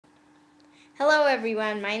Hello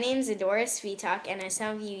everyone, my name is Adora Svitak, and as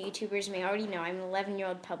some of you YouTubers may already know, I'm an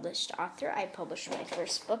 11-year-old published author. I published my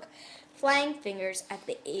first book, Flying Fingers, at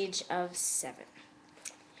the age of 7.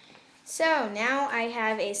 So now I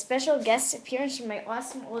have a special guest appearance from my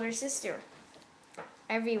awesome older sister.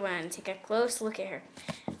 Everyone, take a close look at her.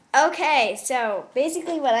 Okay, so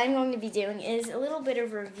basically what I'm going to be doing is a little bit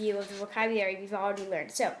of a review of the vocabulary we've already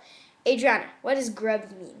learned. So, Adriana, what does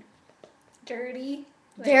grub mean? Dirty.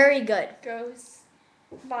 Very good. Gross.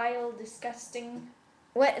 Vile. Disgusting.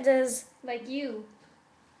 What does... Like you.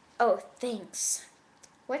 Oh, thanks.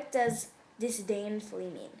 What does disdainfully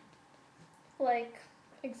mean? Like,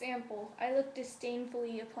 example, I look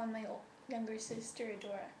disdainfully upon my younger sister,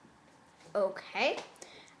 Adora. Okay.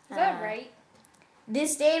 Is that right?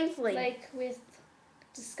 Disdainfully. Like with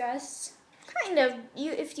disgust? Kind of.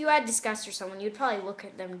 If you had disgust for someone, you'd probably look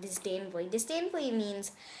at them disdainfully. Disdainfully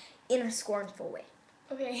means in a scornful way.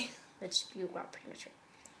 Okay. Which you got pretty much right.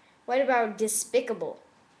 What about despicable?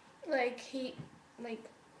 Like hate,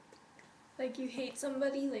 like you hate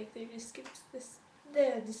somebody, like they're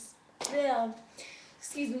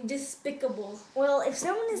despicable. Well, if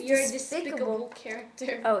someone is You're a despicable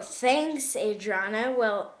character. Oh, thanks, Adriana.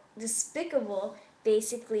 Well, despicable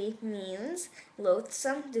basically means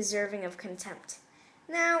loathsome, deserving of contempt.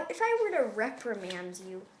 Now, if I were to reprimand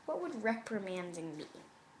you, what would reprimanding be?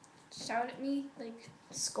 Shout at me, like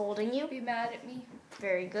Scolding you? be mad at me,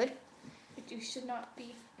 Very good. but you should not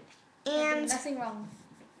be. And Nothing wrong.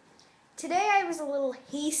 today I was a little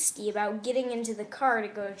hasty about getting into the car to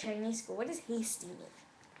go to Chinese school. What does hasty mean?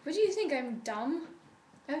 What do you think? I'm dumb?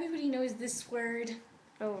 Everybody knows this word.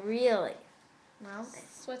 Oh, really? Well,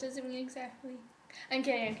 So what does it mean exactly? I'm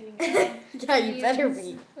kidding. yeah, you better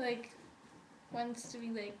be. Like, wants to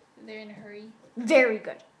be like, they're in a hurry. Very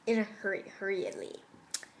good. In a hurry, hurriedly.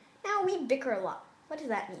 Now, we bicker a lot. What does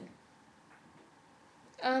that mean?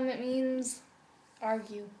 It means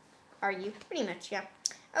argue. Argue? Pretty much, yeah.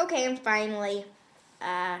 Okay, and finally,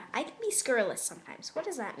 I can be scurrilous sometimes. What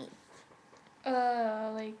does that mean?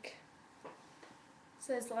 Like,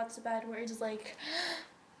 says lots of bad words, like,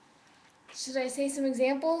 should I say some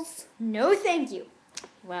examples? No, thank you.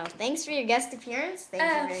 Well, thanks for your guest appearance. Thank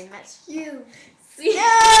you very much. You. No!